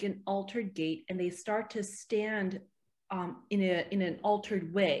have like an altered gait and they start to stand in an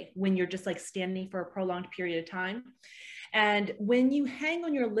altered way when you're just like standing for a prolonged period of time. And when you hang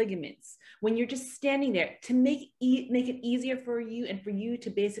on your ligaments, when you're just standing there, to make it easier for you and for you to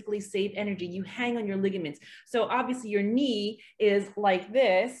basically save energy, you hang on your ligaments. So obviously your knee is like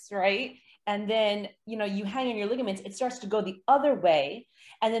this, right? And then, you know, you hang on your ligaments, it starts to go the other way.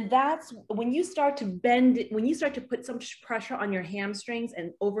 And then that's when you start to bend, when you start to put some pressure on your hamstrings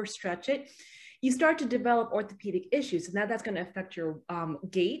and overstretch it, you start to develop orthopedic issues. So now that's going to affect your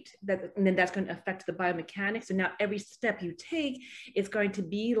gait, and then that's going to affect the biomechanics. And now every step you take, it's going to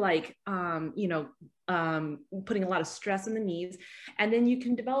be like, you know, putting a lot of stress on the knees. And then you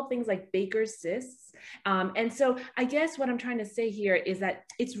can develop things like Baker's cysts. And so I guess what I'm trying to say here is that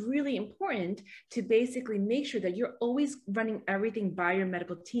it's really important to basically make sure that you're always running everything by your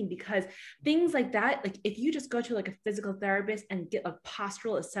medical team, because things like that, like if you just go to like a physical therapist and get a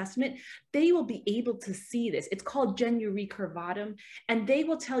postural assessment, they will be able to see this. It's called genu recurvatum, and they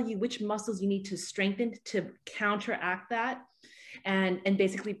will tell you which muscles you need to strengthen to counteract that and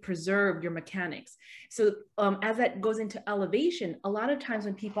basically preserve your mechanics. So as that goes into elevation, a lot of times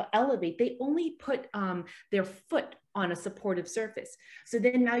when people elevate, they only put their foot on a supportive surface. So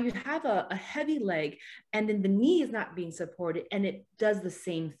then now you have a heavy leg, and then the knee is not being supported, and it does the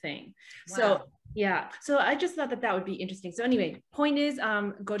same thing. Wow. So yeah, so I just thought that would be interesting. So anyway, point is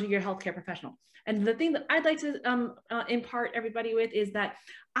go to your healthcare professional. And the thing that I'd like to impart everybody with is that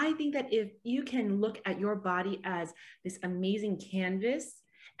I think that if you can look at your body as this amazing canvas,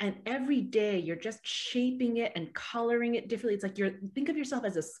 and every day you're just shaping it and coloring it differently, it's like think of yourself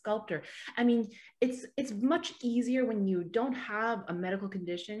as a sculptor. I mean, it's much easier when you don't have a medical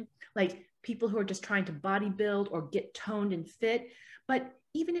condition, like people who are just trying to bodybuild or get toned and fit. But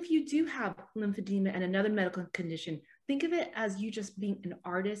even if you do have lymphedema and another medical condition, think of it as you just being an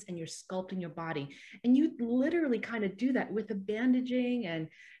artist and you're sculpting your body. And you literally kind of do that with the bandaging and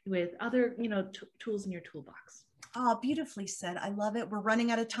with other, you know, tools in your toolbox. Oh, beautifully said. I love it. We're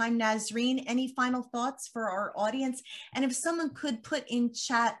running out of time. Nazreen, any final thoughts for our audience? And if someone could put in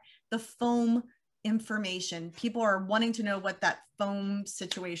chat the foam information, people are wanting to know what that foam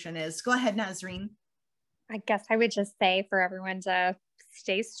situation is. Go ahead, Nazreen. I guess I would just say for everyone to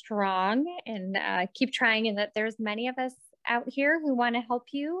stay strong and keep trying, and that there's many of us out here who want to help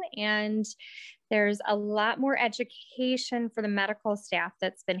you. And there's a lot more education for the medical staff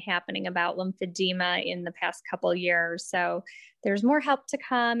that's been happening about lymphedema in the past couple of years. So there's more help to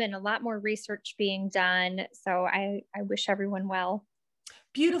come and a lot more research being done. So I wish everyone well.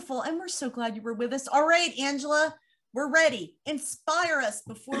 Beautiful. And we're so glad you were with us. All right, Angela, we're ready. Inspire us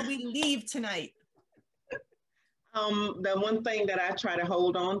before we leave tonight. The one thing that I try to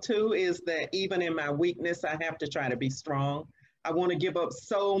hold on to is that even in my weakness, I have to try to be strong. I want to give up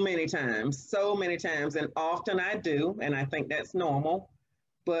so many times, and often I do, and I think that's normal.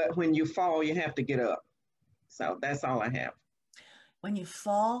 But when you fall, you have to get up. So that's all I have. When you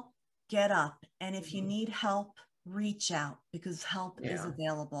fall, get up. And if you need help, reach out, because help is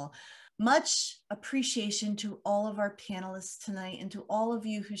available. Much appreciation to all of our panelists tonight and to all of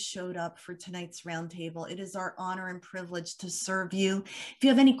you who showed up for tonight's roundtable. It is our honor and privilege to serve you. If you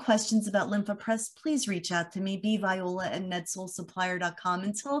have any questions about LymphaPress, please reach out to me, bviola@medsoulsupplier.com.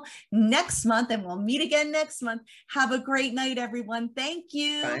 Until next month, and we'll meet again next month. Have a great night, everyone. Thank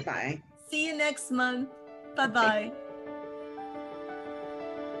you. Bye-bye. See you next month. Bye-bye. Okay.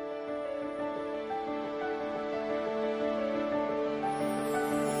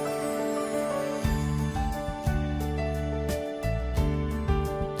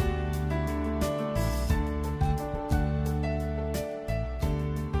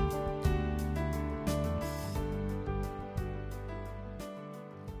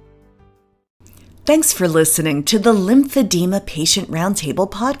 Thanks for listening to the Lymphedema Patient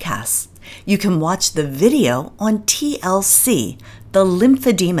Roundtable podcast. You can watch the video on TLC, the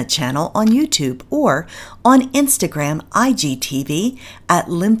Lymphedema channel on YouTube, or on Instagram, IGTV at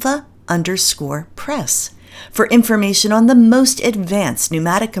lympha_press. For information on the most advanced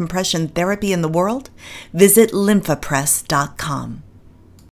pneumatic compression therapy in the world, visit lymphapress.com.